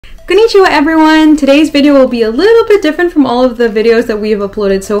Konnichiwa everyone! Today's video will be a little bit different from all of the videos that we have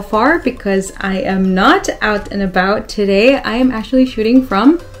uploaded so far because I am not out and about today. I am actually shooting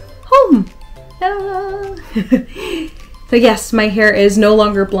from home. So yes, my hair is no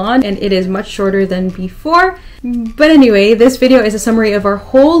longer blonde and it is much shorter than before. But anyway, this video is a summary of our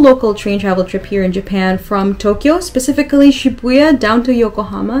whole local train travel trip here in Japan from Tokyo, specifically Shibuya, down to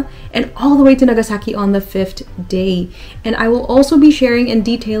Yokohama, and all the way to Nagasaki on the 5th day. And I will also be sharing and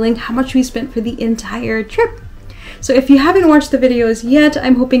detailing how much we spent for the entire trip. So if you haven't watched the videos yet,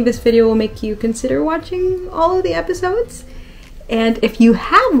 I'm hoping this video will make you consider watching all of the episodes. And if you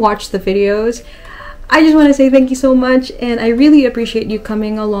have watched the videos, I just want to say thank you so much, and I really appreciate you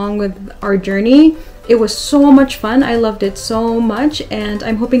coming along with our journey. It was so much fun. I loved it so much, and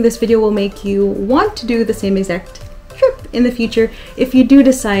I'm hoping this video will make you want to do the same exact trip in the future if you do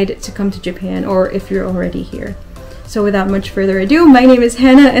decide to come to Japan or if you're already here. So without much further ado, my name is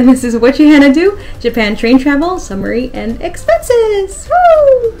Hannah and this is Whatchuhanado, Japan Train Travel Summary and Expenses.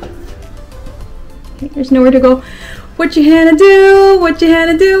 Woo! Okay, there's nowhere to go. Whatchuhanado?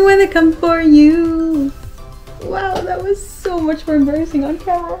 Whatchuhanado when they come for you? Wow, that was so much more embarrassing on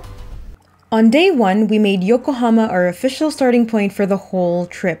camera. On day 1, we made Yokohama our official starting point for the whole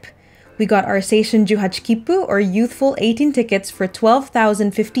trip. We got our Seishun 18 Kippu, or youthful 18 tickets for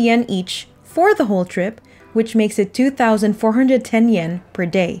 12,050 yen each for the whole trip, which makes it 2,410 yen per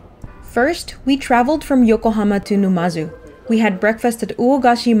day. First, we traveled from Yokohama to Numazu. We had breakfast at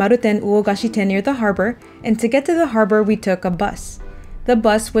Uogashi Maruten Uogashi-ten near the harbor, and to get to the harbor we took a bus. The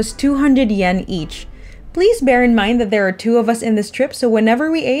bus was 200 yen each. Please bear in mind that there are 2 of us in this trip, so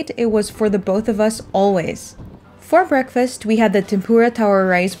whenever we ate, it was for the both of us always. For breakfast, we had the tempura tower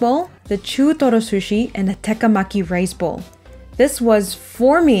rice bowl, the chu toro sushi, and the tekamaki rice bowl. This was,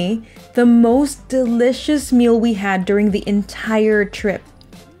 for me, the most delicious meal we had during the entire trip.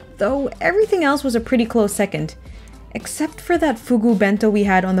 Though everything else was a pretty close second. Except for that fugu bento we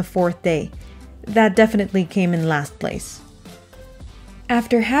had on the 4th day. That definitely came in last place.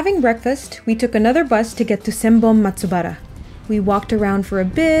 After having breakfast, we took another bus to get to Senbon Matsubara. We walked around for a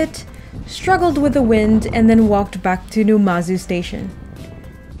bit, struggled with the wind, and then walked back to Numazu station.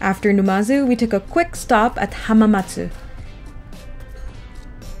 After Numazu, we took a quick stop at Hamamatsu.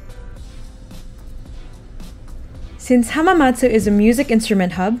 Since Hamamatsu is a music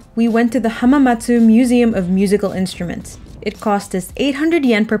instrument hub, we went to the Hamamatsu Museum of Musical Instruments. It cost us 800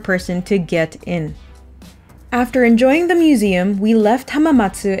 yen per person to get in. After enjoying the museum, we left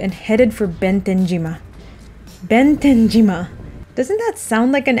Hamamatsu and headed for Bentenjima. Bentenjima. Doesn't that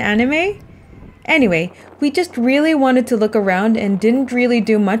sound like an anime? Anyway, we just really wanted to look around and didn't really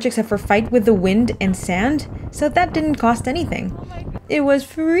do much except for fight with the wind and sand, so that didn't cost anything. It was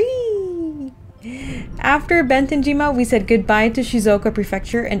free! After Bentenjima, we said goodbye to Shizuoka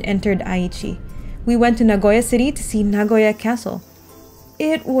Prefecture and entered Aichi. We went to Nagoya City to see Nagoya Castle.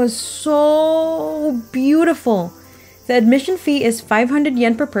 It was so beautiful! The admission fee is 500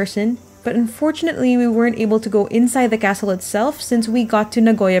 yen per person, but unfortunately we weren't able to go inside the castle itself since we got to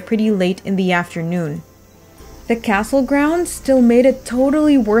Nagoya pretty late in the afternoon. The castle grounds still made it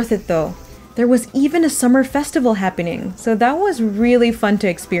totally worth it though. There was even a summer festival happening, so that was really fun to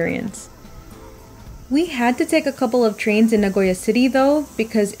experience. We had to take a couple of trains in Nagoya City though,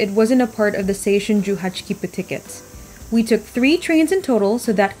 because it wasn't a part of the Seishun 18 Kippu tickets. We took 3 trains in total,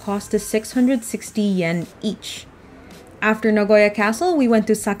 so that cost us 660 yen each. After Nagoya Castle, we went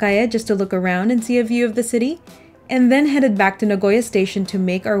to Sakae just to look around and see a view of the city, and then headed back to Nagoya Station to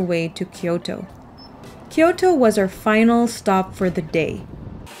make our way to Kyoto. Kyoto was our final stop for the day.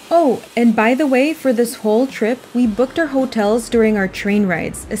 Oh, and by the way, for this whole trip, we booked our hotels during our train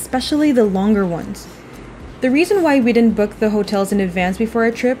rides, especially the longer ones. The reason why we didn't book the hotels in advance before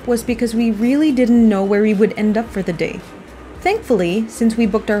our trip was because we really didn't know where we would end up for the day. Thankfully, since we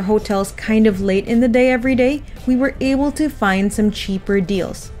booked our hotels kind of late in the day every day, we were able to find some cheaper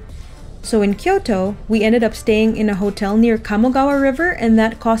deals. So in Kyoto, we ended up staying in a hotel near Kamogawa River, and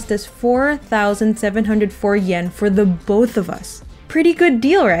that cost us 4,704 yen for the both of us. Pretty good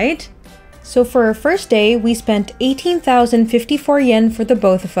deal, right? So for our first day, we spent 18,054 yen for the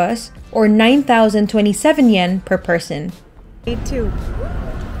both of us, or 9,027 yen per person. Day 2.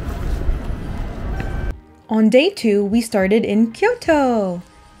 On day 2, we started in Kyoto.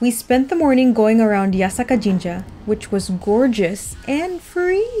 We spent the morning going around Yasaka Jinja, which was gorgeous and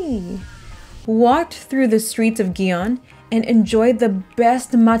free. Walked through the streets of Gion and enjoyed the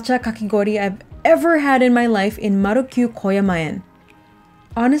best matcha kakigori I've ever had in my life in Marukyu Koyamaen.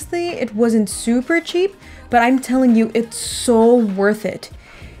 Honestly, it wasn't super cheap, but I'm telling you, it's so worth it.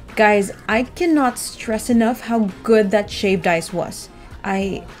 Guys, I cannot stress enough how good that shaved ice was.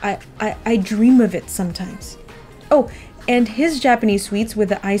 I dream of it sometimes. Oh, and his Japanese sweets with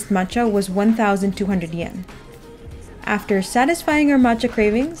the iced matcha was 1,200 yen. After satisfying our matcha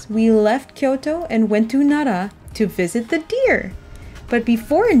cravings, we left Kyoto and went to Nara to visit the deer. But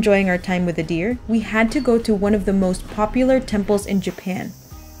before enjoying our time with the deer, we had to go to one of the most popular temples in Japan.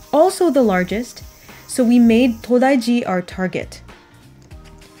 Also the largest, so we made Todaiji our target.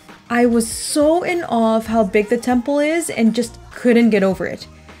 I was so in awe of how big the temple is and just couldn't get over it.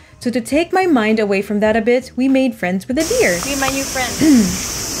 So to take my mind away from that a bit, we made friends with the deer. Be my new friend.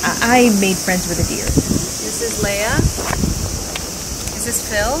 I made friends with the deer. This is Leia. This is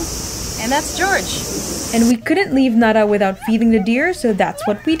Phil. And that's George. And we couldn't leave Nara without feeding the deer, so that's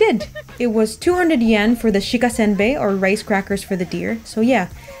what we did. It was 200 yen for the shika senbei, or rice crackers for the deer. So yeah,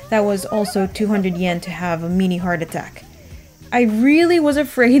 that was also 200 yen to have a mini heart attack. I really was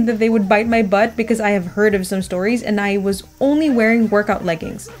afraid that they would bite my butt because I have heard of some stories and I was only wearing workout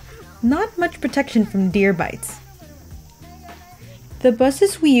leggings. Not much protection from deer bites. The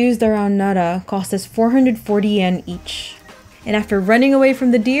buses we used around Nara cost us 440 yen each. And after running away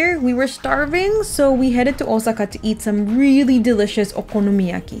from the deer, we were starving, so we headed to Osaka to eat some really delicious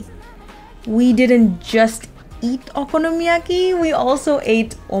okonomiyaki. We didn't just eat okonomiyaki, we also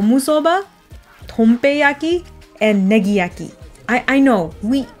ate omusoba, tompeyaki, and negiyaki. I know,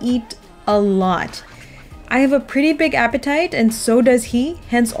 we eat a lot. I have a pretty big appetite and so does he,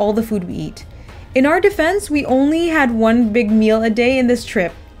 hence all the food we eat. In our defense, we only had one big meal a day in this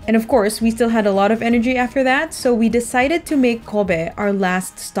trip. And of course, we still had a lot of energy after that, so we decided to make Kobe our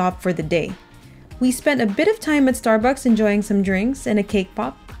last stop for the day. We spent a bit of time at Starbucks enjoying some drinks and a cake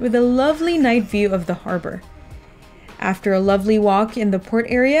pop with a lovely night view of the harbor. After a lovely walk in the port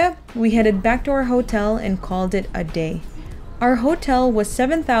area, we headed back to our hotel and called it a day. Our hotel was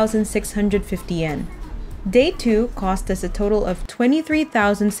 7,650 yen. Day 2 cost us a total of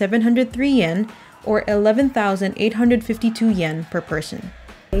 23,703 yen or 11,852 yen per person.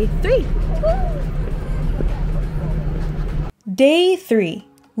 Day 3. Day 3.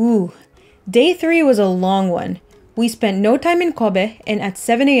 Ooh. Day 3 was a long one. We spent no time in Kobe and at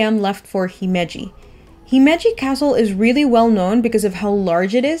 7 a.m. left for Himeji. Himeji Castle is really well known because of how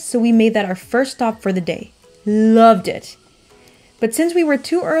large it is, so we made that our first stop for the day. Loved it. But since we were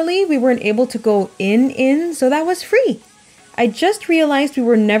too early, we weren't able to go in, so that was free. I just realized we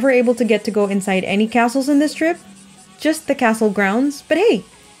were never able to get to go inside any castles in this trip. Just the castle grounds, but hey,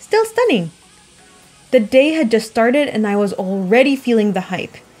 still stunning. The day had just started and I was already feeling the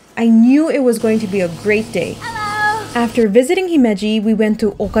hype. I knew it was going to be a great day. Hello! After visiting Himeji, we went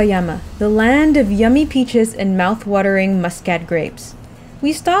to Okayama, the land of yummy peaches and mouth-watering muscat grapes.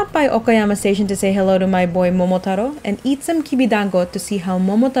 We stopped by Okayama Station to say hello to my boy Momotaro and eat some kibidango to see how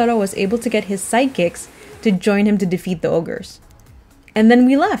Momotaro was able to get his sidekicks to join him to defeat the ogres. And then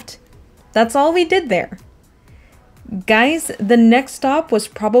we left. That's all we did there. Guys, the next stop was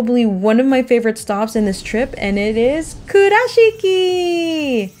probably one of my favorite stops in this trip, and it is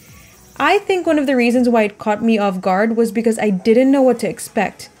Kurashiki! I think one of the reasons why it caught me off guard was because I didn't know what to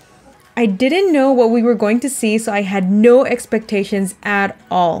expect. I didn't know what we were going to see, so I had no expectations at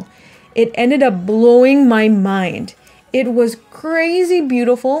all. It ended up blowing my mind. It was crazy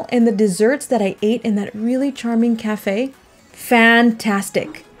beautiful, and the desserts that I ate in that really charming cafe,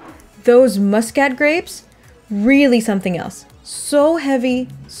 fantastic. Those muscat grapes, really something else. So heavy,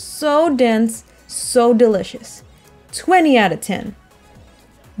 so dense, so delicious. 20 out of 10.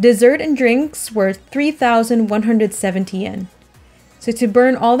 Dessert and drinks were 3,170 yen. So to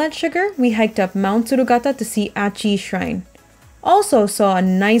burn all that sugar, we hiked up Mount Tsurugata to see Achi Shrine. Also saw a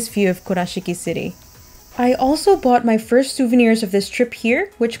nice view of Kurashiki City. I also bought my first souvenirs of this trip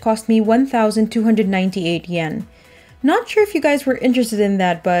here, which cost me 1,298 yen. Not sure if you guys were interested in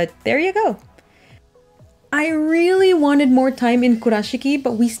that, but there you go. I really wanted more time in Kurashiki,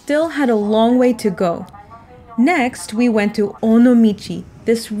 but we still had a long way to go. Next, we went to Onomichi,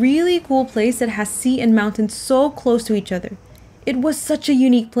 this really cool place that has sea and mountains so close to each other. It was such a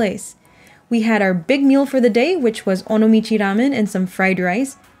unique place. We had our big meal for the day, which was onomichi ramen and some fried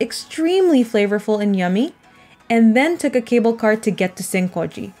rice, extremely flavorful and yummy, and then took a cable car to get to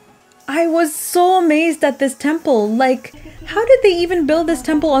Senkoji. I was so amazed at this temple. Like, how did they even build this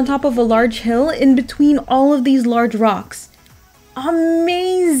temple on top of a large hill in between all of these large rocks?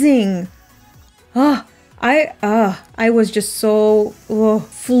 Amazing! I was just so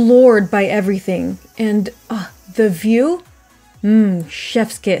floored by everything. And the view?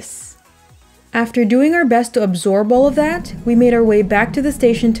 Chef's kiss. After doing our best to absorb all of that, we made our way back to the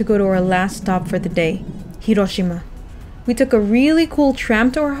station to go to our last stop for the day, Hiroshima. We took a really cool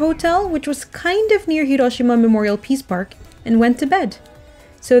tram to our hotel, which was kind of near Hiroshima Memorial Peace Park, and went to bed.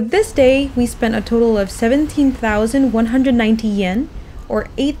 So this day, we spent a total of 17,190 yen, or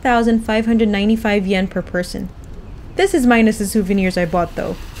 8,595 yen per person. This is minus the souvenirs I bought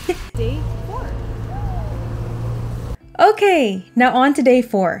though. Day 4. Okay, now on to day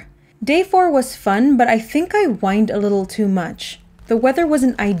 4. Day 4 was fun, but I think I whined a little too much. The weather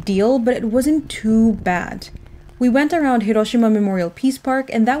wasn't ideal, but it wasn't too bad. We went around Hiroshima Memorial Peace Park,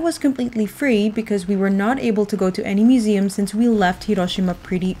 and that was completely free because we were not able to go to any museums since we left Hiroshima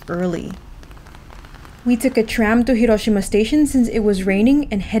pretty early. We took a tram to Hiroshima Station since it was raining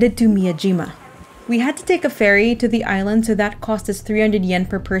and headed to Miyajima. We had to take a ferry to the island, so that cost us 300 yen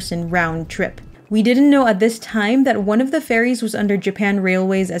per person round trip. We didn't know at this time that one of the ferries was under Japan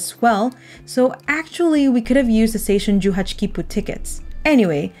Railways as well, so actually we could have used the Seishun Juhachikippu tickets.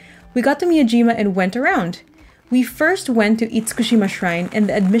 Anyway, we got to Miyajima and went around. We first went to Itsukushima Shrine and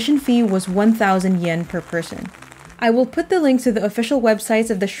the admission fee was 1,000 yen per person. I will put the links to the official websites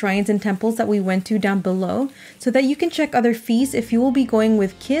of the shrines and temples that we went to down below so that you can check other fees if you will be going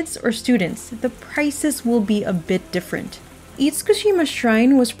with kids or students. The prices will be a bit different. Itsukushima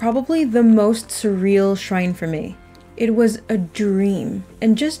Shrine was probably the most surreal shrine for me. It was a dream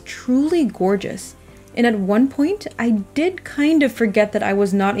and just truly gorgeous. And at one point, I did kind of forget that I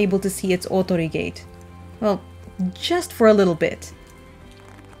was not able to see its Otori gate. Well, just for a little bit.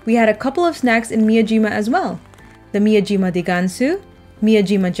 We had a couple of snacks in Miyajima as well. The Miyajima Digansu,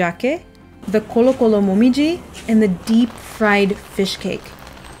 Miyajima Jake, the Kolo Kolo Momiji, and the deep fried fish cake.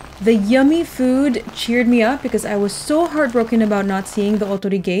 The yummy food cheered me up because I was so heartbroken about not seeing the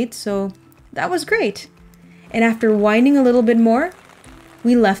Otori gate, so that was great. And after whining a little bit more,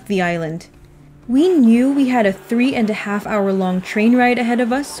 we left the island. We knew we had a 3.5 hour long train ride ahead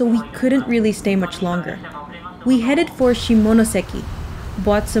of us, so we couldn't really stay much longer. We headed for Shimonoseki,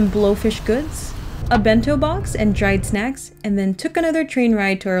 bought some blowfish goods, a bento box and dried snacks, and then took another train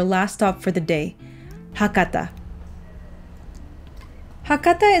ride to our last stop for the day, Hakata.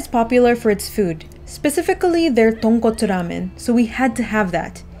 Hakata is popular for its food, specifically their tonkotsu ramen, so we had to have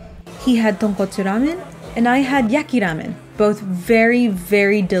that. He had tonkotsu ramen, and I had yaki ramen, both very,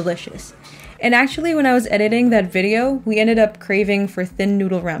 very delicious. And actually, when I was editing that video, we ended up craving for thin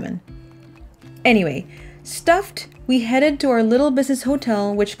noodle ramen. Anyway, stuffed, we headed to our little business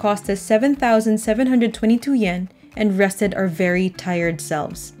hotel, which cost us 7,722 yen, and rested our very tired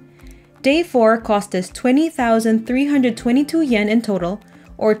selves. Day 4 cost us 20,322 yen in total,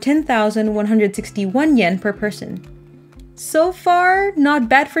 or 10,161 yen per person. So far, not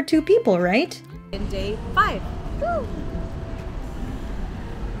bad for 2 people, right? In day 5. Woo!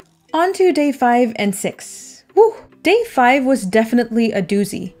 On to day 5 and 6. Woo! Day 5 was definitely a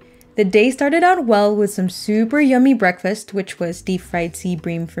doozy. The day started out well with some super yummy breakfast, which was deep fried sea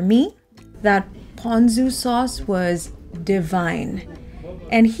bream for me. That ponzu sauce was divine.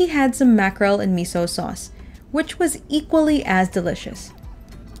 And he had some mackerel and miso sauce, which was equally as delicious.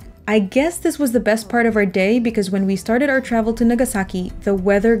 I guess this was the best part of our day because when we started our travel to Nagasaki, the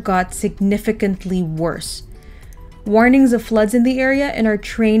weather got significantly worse. Warnings of floods in the area and our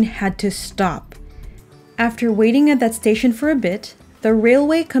train had to stop. After waiting at that station for a bit, the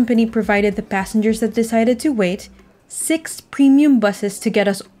railway company provided the passengers that decided to wait 6 premium buses to get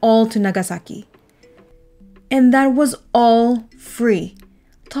us all to Nagasaki. And that was all free.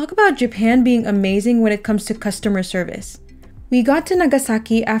 Talk about Japan being amazing when it comes to customer service. We got to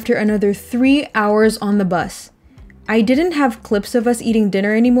Nagasaki after another 3 hours on the bus. I didn't have clips of us eating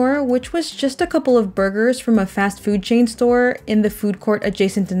dinner anymore, which was just a couple of burgers from a fast food chain store in the food court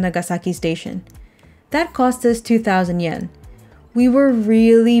adjacent to Nagasaki Station. That cost us 2,000 yen. We were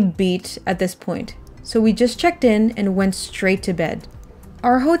really beat at this point, so we just checked in and went straight to bed.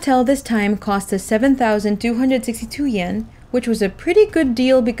 Our hotel this time cost us 7,262 yen, which was a pretty good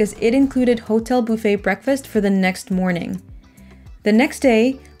deal because it included hotel buffet breakfast for the next morning. The next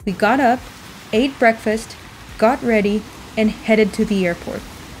day, we got up, ate breakfast, got ready, and headed to the airport.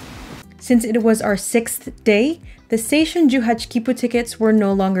 Since it was our 6th day, the Seishun Juhachikippu tickets were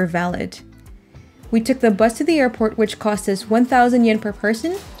no longer valid. We took the bus to the airport, which cost us 1,000 yen per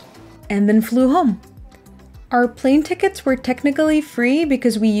person, and then flew home. Our plane tickets were technically free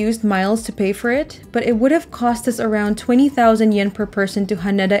because we used miles to pay for it, but it would have cost us around 20,000 yen per person to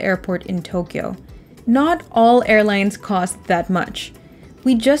Haneda Airport in Tokyo. Not all airlines cost that much.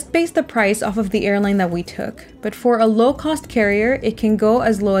 We just based the price off of the airline that we took, but for a low-cost carrier, it can go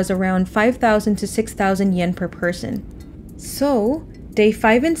as low as around 5,000 to 6,000 yen per person. So, day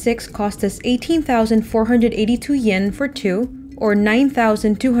 5 and 6 cost us 18,482 yen for 2, or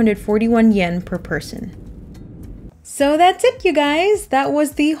 9,241 yen per person. So that's it, you guys! That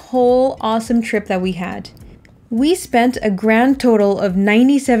was the whole awesome trip that we had. We spent a grand total of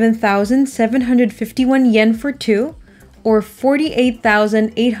 97,751 yen for two, or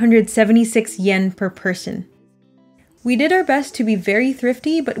 48,876 yen per person. We did our best to be very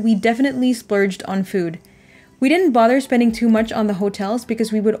thrifty, but we definitely splurged on food. We didn't bother spending too much on the hotels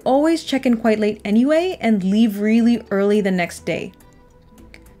because we would always check in quite late anyway and leave really early the next day.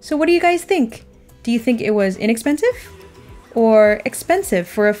 So what do you guys think? Do you think it was inexpensive or expensive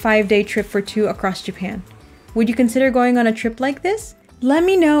for a 5-day trip for two across Japan? Would you consider going on a trip like this? Let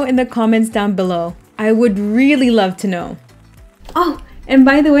me know in the comments down below. I would really love to know. Oh, and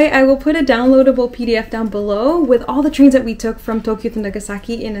by the way, I will put a downloadable PDF down below with all the trains that we took from Tokyo to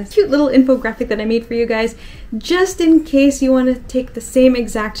Nagasaki in a cute little infographic that I made for you guys, just in case you want to take the same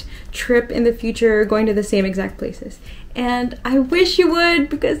exact trip in the future, going to the same exact places. And I wish you would,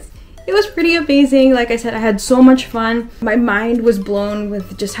 because it was pretty amazing. Like I said, I had so much fun. My mind was blown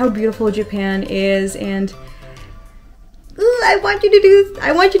with just how beautiful Japan is, and I want you to do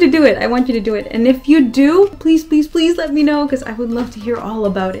it. And if you do, please, please, please let me know, because I would love to hear all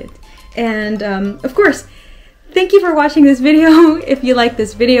about it. And of course, thank you for watching this video. If you like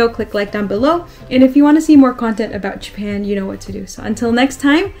this video, click like down below. And if you want to see more content about Japan, you know what to do. So until next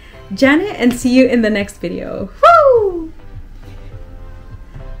time, Janet, and see you in the next video. Woo!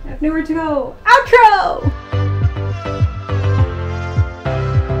 I have nowhere to go. Outro!